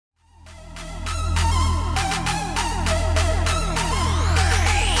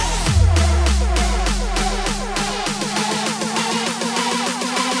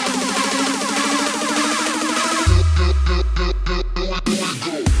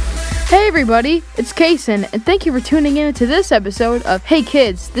Hey everybody, it's Kaysen, and thank you for tuning in to this episode of Hey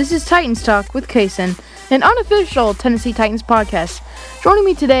Kids, this is Titans Talk with Kaysen, an unofficial Tennessee Titans podcast. Joining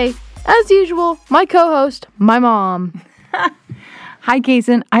me today, as usual, my co-host, my mom. Hi,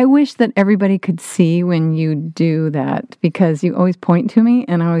 Kaysen. I wish that everybody could see when you do that because you always point to me,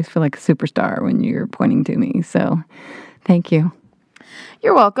 and I always feel like a superstar when you're pointing to me. So, thank you.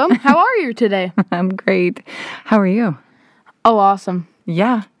 You're welcome. How are you today? I'm great. How are you? Oh, awesome.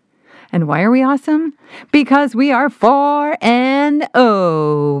 Yeah. And why are we awesome? Because we are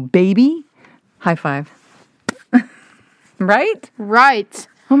 4-0, baby. High five. Right? Right.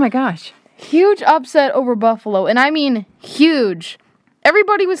 Oh my gosh. Huge upset over Buffalo, and I mean huge.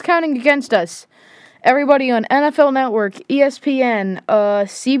 Everybody was counting against us. Everybody on NFL Network, ESPN,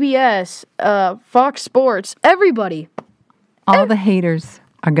 CBS, Fox Sports, everybody. All the haters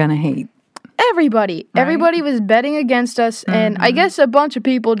are gonna hate. Everybody. Right? Everybody was betting against us, and I guess a bunch of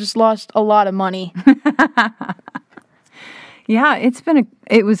people just lost a lot of money. Yeah,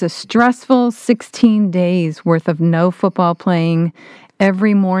 it was a stressful 16 days worth of no football playing.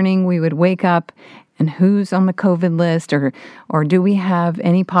 Every morning we would wake up and who's on the COVID list or do we have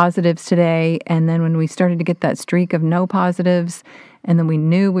any positives today? And then when we started to get that streak of no positives and then we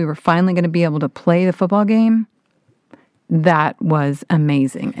knew we were finally going to be able to play the football game, that was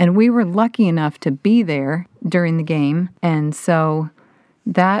amazing. And we were lucky enough to be there during the game. And so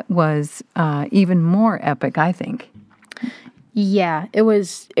that was even more epic, I think. Yeah, it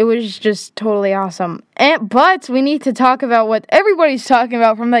was just totally awesome. But we need to talk about what everybody's talking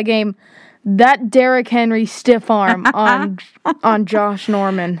about from that game. That Derrick Henry stiff arm on Josh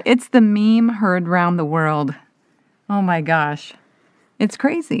Norman. It's the meme heard around the world. Oh my gosh. It's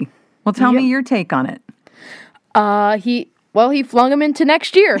crazy. Well, tell me your take on it. He flung him into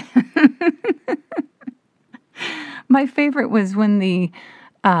next year. My favorite was when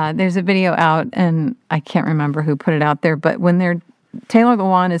there's a video out, and I can't remember who put it out there, but when Taylor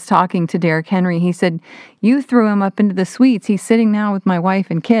Lewan is talking to Derrick Henry, he said, "You threw him up into the suites. He's sitting now with my wife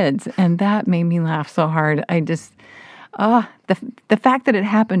and kids." And that made me laugh so hard. I just, the fact that it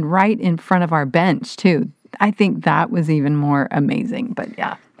happened right in front of our bench, too, I think that was even more amazing. But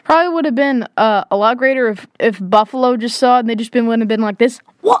yeah. Probably would have been a lot greater if Buffalo just saw it and they just would have been like this.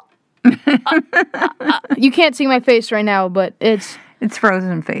 What? You can't see my face right now, but it's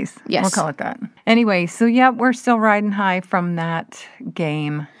frozen face. Yes. We'll call it that. Anyway, so yeah, we're still riding high from that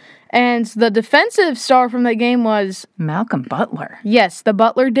game. And the defensive star from that game was Malcolm Butler. Yes, the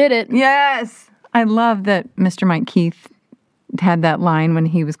Butler did it. Yes. I love that Mr. Mike Keith had that line when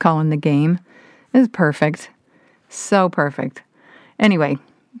he was calling the game. It was perfect. So perfect. Anyway,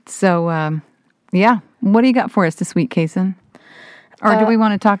 so yeah, what do you got for us this week, Kaysen? Or do we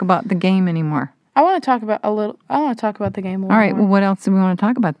want to talk about the game anymore? I want to talk about the game a little. All right. more. Well, what else do we want to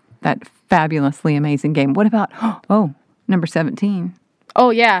talk about? That fabulously amazing game. What about number 17?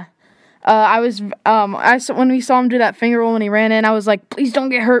 Oh yeah, when we saw him do that finger roll when he ran in, I was like, please don't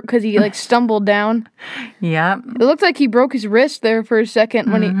get hurt because he stumbled down. Yeah. It looked like he broke his wrist there for a second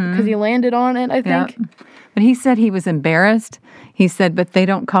because he landed on it. I think. Yep. But he said he was embarrassed. He said, but they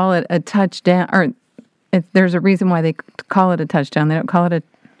don't call it a touchdown, or there's a reason why they call it a touchdown. They don't call it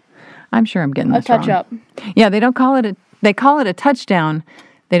I'm sure I'm getting this wrong. A touch-up. Yeah, they call it a touchdown.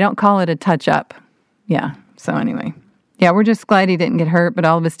 They don't call it a touch-up. Yeah, so anyway. Yeah, we're just glad he didn't get hurt, but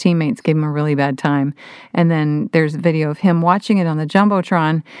all of his teammates gave him a really bad time. And then there's a video of him watching it on the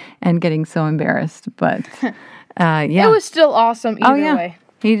Jumbotron and getting so embarrassed. But, yeah. It was still awesome either way.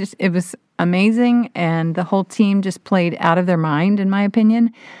 It was amazing, and the whole team just played out of their mind, in my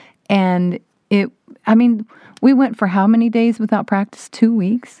opinion. And we went for how many days without practice? 2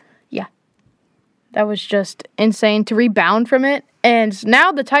 weeks? Yeah. That was just insane to rebound from it. And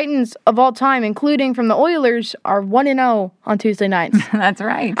now the Titans of all time, including from the Oilers, are 1-0 on Tuesday nights. That's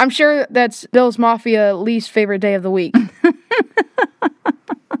right. I'm sure that's Bills Mafia least favorite day of the week.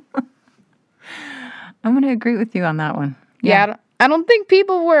 I'm going to agree with you on that one. Yeah, I don't think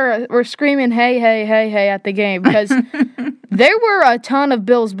people were screaming, hey, hey, hey, hey, at the game, because there were a ton of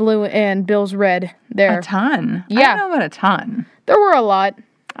Bills blue and Bills red there. A ton? Yeah. I don't know about a ton. There were a lot.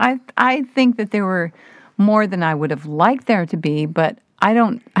 I think that there were more than I would have liked there to be, but I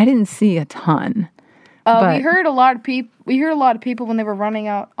didn't see a ton. We heard a lot of people when they were running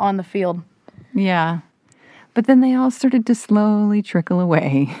out on the field. Yeah. But then they all started to slowly trickle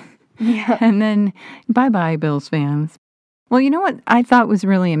away. Yeah. And then bye-bye, Bills fans. Well, you know what I thought was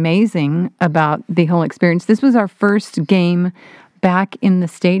really amazing about the whole experience? This was our first game back in the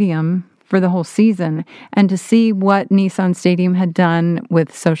stadium for the whole season, and to see what Nissan Stadium had done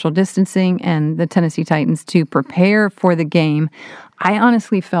with social distancing and the Tennessee Titans to prepare for the game, I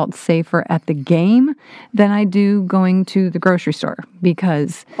honestly felt safer at the game than I do going to the grocery store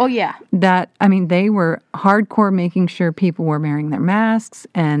because Oh, yeah. they were hardcore making sure people were wearing their masks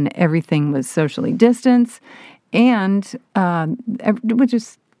and everything was socially distanced and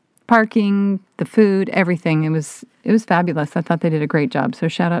just parking, the food, everything. It was fabulous. I thought they did a great job. So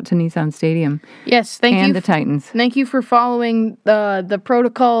shout out to Nissan Stadium. Yes, thank you. And the Titans. Thank you for following the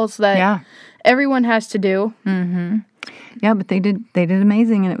protocols that everyone has to do. Mm-hmm. Yeah, but they did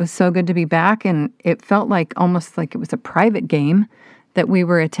amazing, and it was so good to be back, and it felt almost like it was a private game that we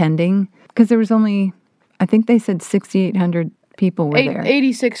were attending because there was only, I think they said 6,800 people were there.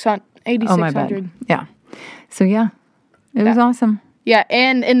 8,600. Oh, my bad. Yeah. So, yeah, it was awesome. Yeah,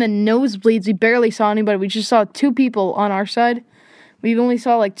 and in the nosebleeds, we barely saw anybody. We just saw 2 people on our side. We only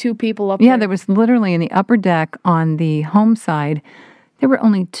saw 2 people up there. Yeah, there was literally in the upper deck on the home side, there were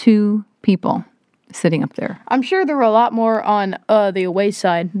only 2 people sitting up there. I'm sure there were a lot more on the away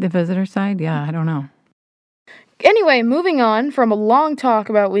side. The visitor side? Yeah, I don't know. Anyway, moving on from a long talk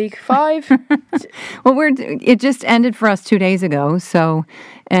about Week 5. Well, it just ended for us 2 days ago,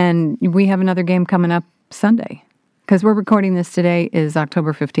 and we have another game coming up Sunday. Because we're recording this today is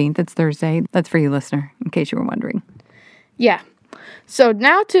October 15th. It's Thursday. That's for you, listener, in case you were wondering. Yeah. So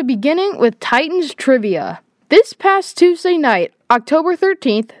now to beginning with Titans trivia. This past Tuesday night, October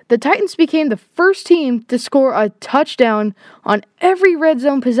 13th, the Titans became the first team to score a touchdown on every red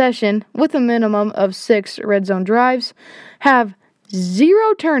zone possession with a minimum of 6 red zone drives, have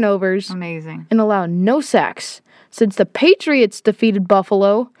 0 turnovers, amazing, and allow no sacks since the Patriots defeated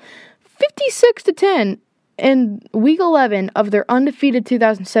Buffalo 56-10 in Week 11 of their undefeated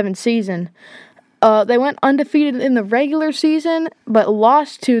 2007 season. They went undefeated in the regular season, but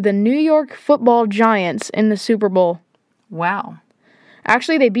lost to the New York Football Giants in the Super Bowl. Wow!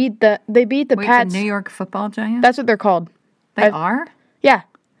 Actually, they beat the Pats. The New York Football Giants. That's what they're called. They are? Yeah,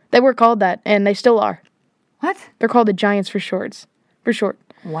 they were called that, and they still are. What? They're called the Giants for short.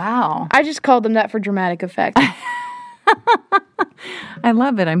 Wow! I just called them that for dramatic effect. I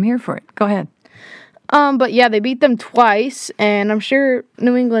love it. I'm here for it. Go ahead. But yeah, they beat them twice, and I'm sure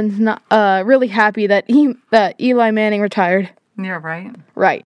New England's not really happy that Eli Manning retired. Yeah, right.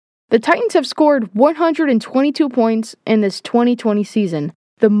 Right. The Titans have scored 122 points in this 2020 season,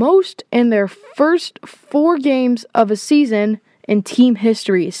 the most in their first 4 games of a season in team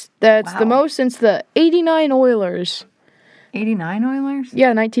history. That's the most since the 89 Oilers. 89 Oilers?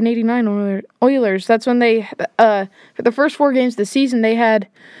 Yeah, 1989 Oilers. That's when they, for the first 4 games of the season, they had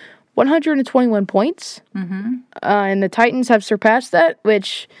 121 points. Mm-hmm. And the Titans have surpassed that,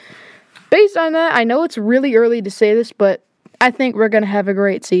 which, based on that, I know it's really early to say this, but I think we're going to have a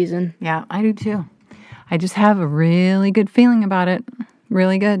great season. Yeah, I do too. I just have a really good feeling about it.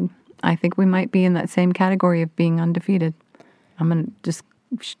 Really good. I think we might be in that same category of being undefeated. I'm going to just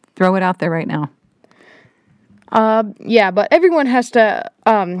throw it out there right now. Yeah, but everyone has to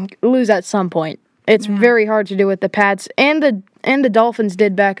lose at some point. It's very hard to do what the Pats and the Dolphins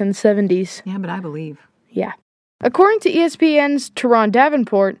did back in the 70s. Yeah, but I believe. Yeah. According to ESPN's Teron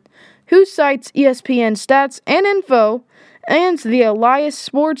Davenport, who cites ESPN stats and info, and the Elias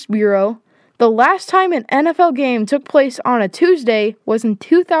Sports Bureau, the last time an NFL game took place on a Tuesday was in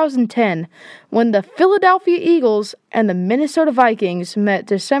 2010, when the Philadelphia Eagles and the Minnesota Vikings met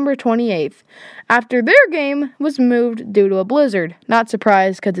December 28th, after their game was moved due to a blizzard. Not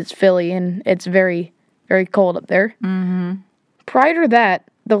surprised, because it's Philly and it's very, very cold up there. Mm-hmm. Prior to that,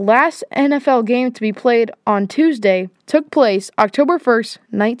 the last NFL game to be played on Tuesday took place October 1st,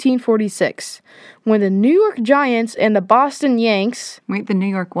 1946, when the New York Giants and the Boston Yanks... Wait, the New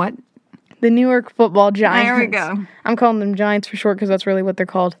York what? The New York Football Giants. There we go. I'm calling them Giants for short because that's really what they're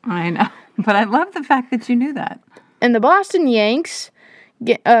called. I know. But I love the fact that you knew that. And the Boston Yanks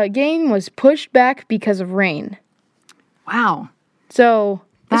game was pushed back because of rain. Wow. So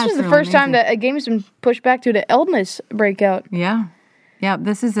this was the really first time amazing. that a game has been pushed back due to illness breakout. Yeah. Yeah,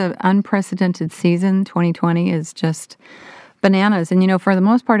 this is an unprecedented season. 2020 is just bananas. And, for the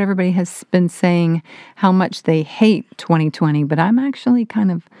most part, everybody has been saying how much they hate 2020, but I'm actually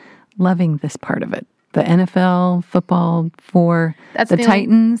kind of loving this part of it. The NFL football for the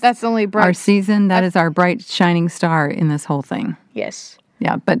Titans. That's the only bright. Our season, that is our bright shining star in this whole thing. Yes.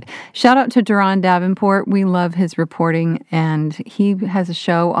 Yeah, but shout out to Teron Davenport. We love his reporting, and he has a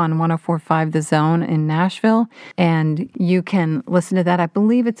show on 104.5 The Zone in Nashville, and you can listen to that. I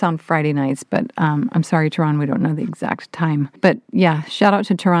believe it's on Friday nights, but I'm sorry, Teron, we don't know the exact time. But yeah, shout out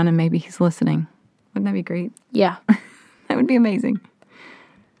to Teron, and maybe he's listening. Wouldn't that be great? Yeah. That would be amazing.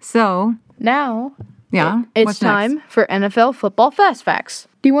 So now, yeah, it's time for NFL Football Fast Facts.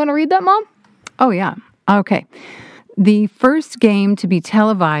 Do you want to read that, Mom? Oh, yeah. Okay. The first game to be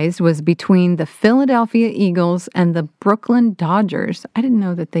televised was between the Philadelphia Eagles and the Brooklyn Dodgers. I didn't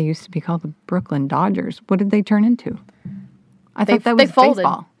know that they used to be called the Brooklyn Dodgers. What did they turn into? I thought that was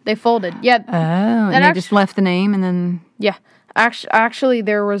baseball. They folded. Yeah. Oh, and they just left the name and then... Yeah. Actually,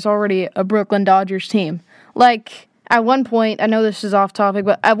 there was already a Brooklyn Dodgers team. Like, at one point, I know this is off topic,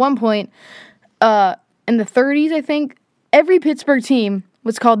 but at one point, in the 30s, I think, every Pittsburgh team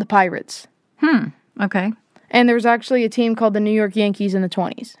was called the Pirates. Okay. And there was actually a team called the New York Yankees in the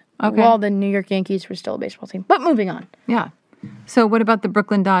 20s. Okay. While the New York Yankees were still a baseball team. But moving on. Yeah. So what about the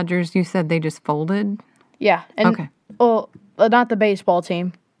Brooklyn Dodgers? You said they just folded? Yeah. And, okay. Well, not the baseball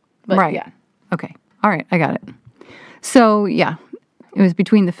team. But right. Yeah. Okay. All right. I got it. So, yeah. It was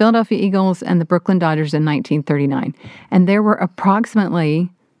between the Philadelphia Eagles and the Brooklyn Dodgers in 1939. And there were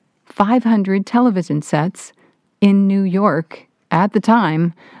approximately 500 television sets in New York at the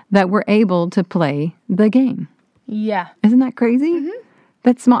time that were able to play the game. Yeah. Isn't that crazy? Mm-hmm.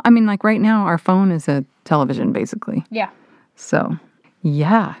 That's small. I mean, like right now, our phone is a television, basically. Yeah. So,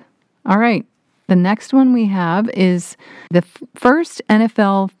 yeah. All right. The next one we have is the first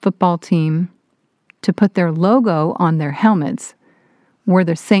NFL football team to put their logo on their helmets were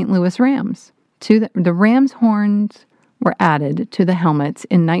the St. Louis Rams. The Rams' horns were added to the helmets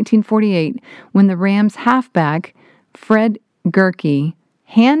in 1948 when the Rams halfback, Fred Gurkey,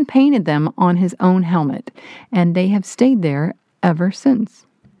 hand-painted them on his own helmet, and they have stayed there ever since.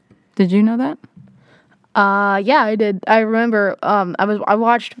 Did you know that? Yeah, I did. I remember. I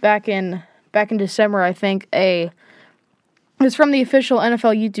watched back in December. I think it was from the official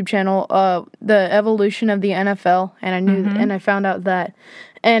NFL YouTube channel. The evolution of the NFL, and I knew, and I found out that,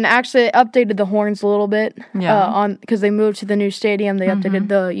 and actually they updated the horns a little bit. Yeah. Because they moved to the new stadium, they updated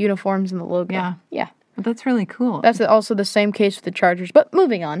the uniforms and the logo. Yeah. Yeah. Well, that's really cool. That's also the same case with the Chargers. But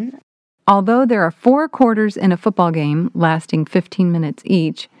moving on. Although there are 4 quarters in a football game lasting 15 minutes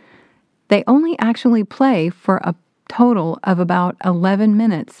each, they only actually play for a total of about 11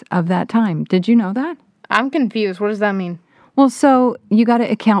 minutes of that time. Did you know that? I'm confused. What does that mean? Well, so you got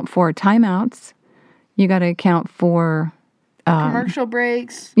to account for timeouts. You got to account for... commercial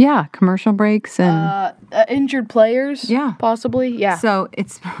breaks. Yeah, commercial breaks and... injured players. Yeah. Possibly, yeah. So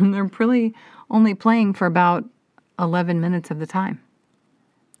they're really only playing for about 11 minutes of the time.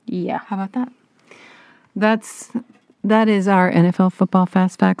 Yeah. How about that? That is our NFL football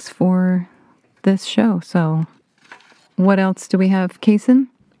fast facts for this show. So what else do we have, Kaysen?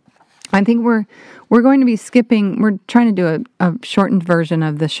 I think we're going to be skipping. We're trying to do a shortened version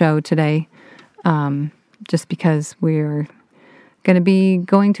of the show today, just because we're going to be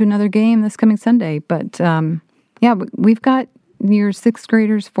going to another game this coming Sunday. But yeah, we've got your 6th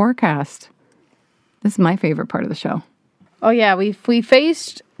graders forecast. This is my favorite part of the show. Oh yeah, we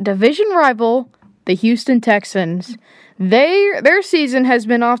faced division rival the Houston Texans. Their season has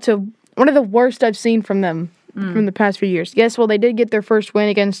been off to one of the worst I've seen from them from the past few years. Yes, well, they did get their first win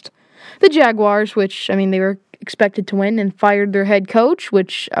against the Jaguars, which, I mean, they were expected to win, and fired their head coach,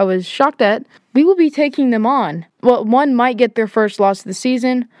 which I was shocked at. We will be taking them on. Well, one might get their first loss of the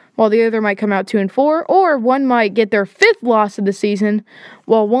season, while the other might come out 2-4, or one might get their 5th loss of the season,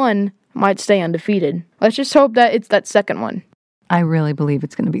 while one might stay undefeated. Let's just hope that it's that second one. I really believe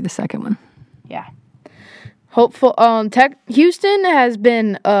it's going to be the second one. Yeah. Hopeful. Houston has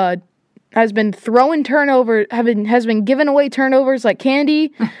been throwing turnover, has been giving away turnovers like candy.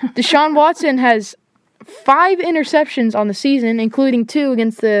 Deshaun Watson has 5 interceptions on the season, including 2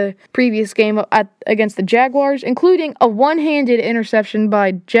 against the previous game against the Jaguars, including a one-handed interception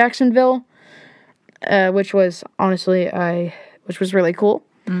by Jacksonville, which was really cool.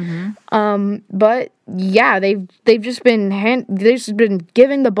 Mm-hmm. But yeah, they've just been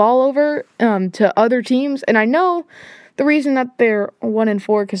giving the ball over to other teams, and I know the reason that they're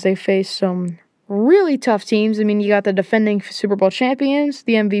 1-4 because they face some really tough teams. I mean, you got the defending Super Bowl champions,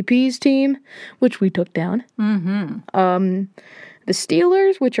 the MVP's team, which we took down. Mm-hmm. The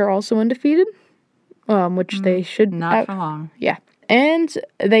Steelers, which are also undefeated, which they should not for long. Yeah, and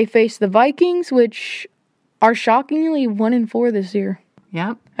they face the Vikings, which are shockingly 1-4 this year.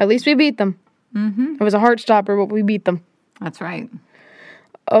 Yep. At least we beat them. Mm-hmm. It was a heart stopper, but we beat them. That's right.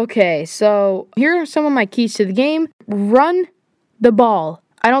 Okay, so here are some of my keys to the game. Run the ball.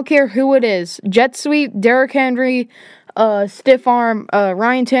 I don't care who it is. Jet sweep, Derrick Henry, stiff arm,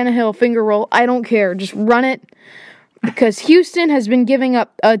 Ryan Tannehill, finger roll. I don't care. Just run it. Because Houston has been giving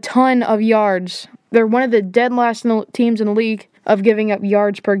up a ton of yards. They're one of the dead last teams in the league of giving up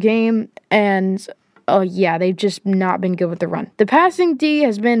yards per game. And yeah, they've just not been good with the run. The passing D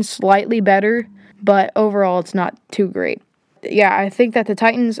has been slightly better, but overall it's not too great. Yeah, I think that the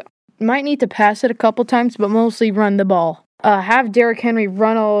Titans might need to pass it a couple times, but mostly run the ball. Have Derrick Henry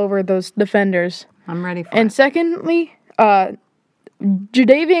run all over those defenders. I'm ready for And it. secondly,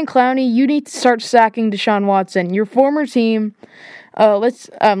 Jadeveon Clowney, you need to start sacking Deshaun Watson. Your former team. Let's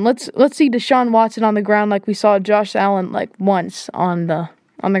see Deshaun Watson on the ground like we saw Josh Allen like once on the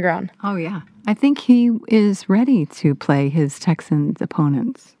ground. Oh, yeah. I think he is ready to play his Texans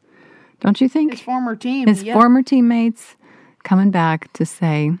opponents. Don't you think? His former team. His former teammates coming back to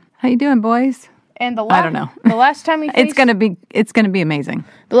say, "How you doing, boys?" And I don't know. The last time we faced, it's gonna be amazing.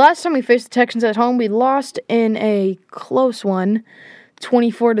 The last time we faced the Texans at home, we lost in a close one,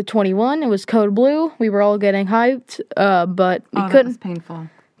 24-21. It was code blue. We were all getting hyped, but we couldn't. That was painful.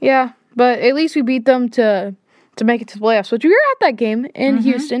 Yeah, but at least we beat them to make it to the playoffs. Which we were at that game in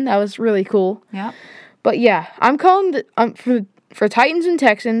Houston. That was really cool. Yeah. But yeah, I'm calling for Titans and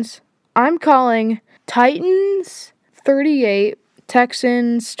Texans. I'm calling Titans 38,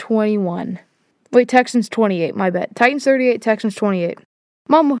 Texans 21. Wait, Texans 28, my bad. Titans 38, Texans 28.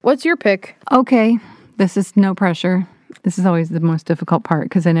 Mom, what's your pick? Okay, this is no pressure. This is always the most difficult part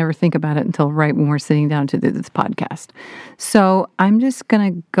because I never think about it until right when we're sitting down to do this podcast. So I'm just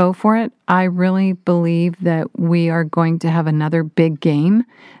going to go for it. I really believe that we are going to have another big game,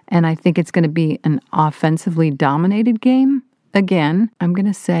 and I think it's going to be an offensively dominated game. Again, I'm going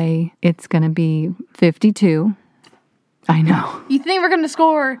to say it's going to be 52. I know. You think we're going to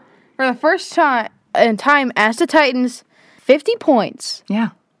score, for the first time as the Titans, 50 points?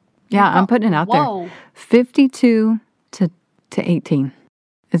 Yeah. Yeah, I'm putting it out there. 52 to 18.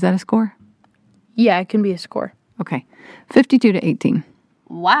 Is that a score? Yeah, it can be a score. Okay. 52 to 18.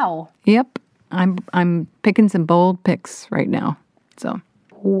 Wow. Yep. I'm picking some bold picks right now. So.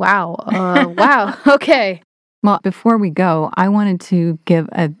 Wow. Wow. Okay. Well, before we go, I wanted to give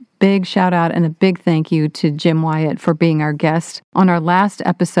a big shout out and a big thank you to Jim Wyatt for being our guest on our last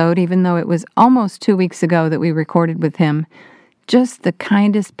episode, even though it was almost 2 weeks ago that we recorded with him. Just the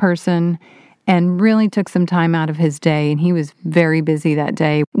kindest person, and really took some time out of his day, and he was very busy that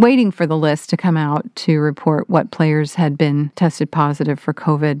day, waiting for the list to come out to report what players had been tested positive for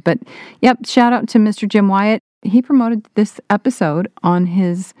COVID. But yep, shout out to Mr. Jim Wyatt. He promoted this episode on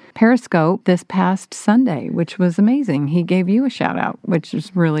his Periscope this past Sunday, which was amazing. He gave you a shout out, which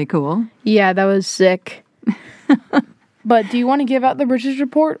is really cool. Yeah, that was sick. But do you want to give out the Bridges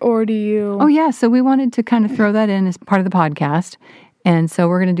Report, or do you? Oh, yeah. So we wanted to kind of throw that in as part of the podcast. And so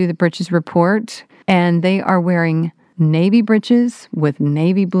we're going to do the Britches Report. And they are wearing navy breeches with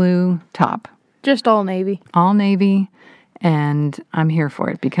navy blue top. Just all navy. All navy. And I'm here for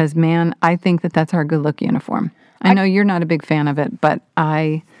it because, man, I think that that's our good look uniform. I know you're not a big fan of it, but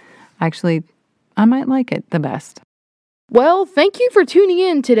I might like it the best. Well, thank you for tuning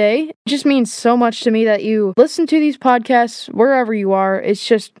in today. It just means so much to me that you listen to these podcasts wherever you are. It's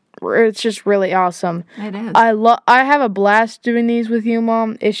just really awesome. It is. I have a blast doing these with you,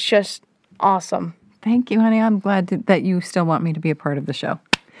 Mom. It's just awesome. Thank you, honey. I'm glad that you still want me to be a part of the show.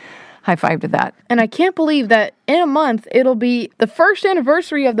 High five to that. And I can't believe that in a month, it'll be the first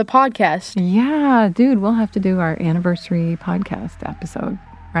anniversary of the podcast. Yeah, dude, we'll have to do our anniversary podcast episode,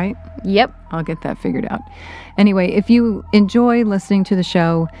 right? Yep. I'll get that figured out. Anyway, if you enjoy listening to the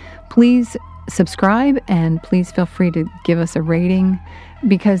show, please subscribe and please feel free to give us a rating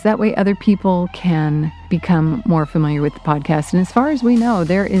because that way other people can become more familiar with the podcast. And as far as we know,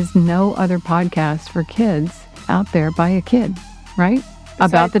 there is no other podcast for kids out there by a kid, right?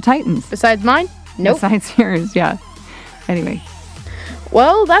 About the Titans. Besides mine? Nope. Besides yours, yeah. Anyway.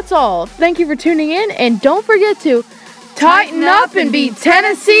 Well, that's all. Thank you for tuning in, and don't forget to tighten up and be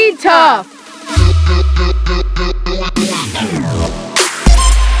Tennessee tough.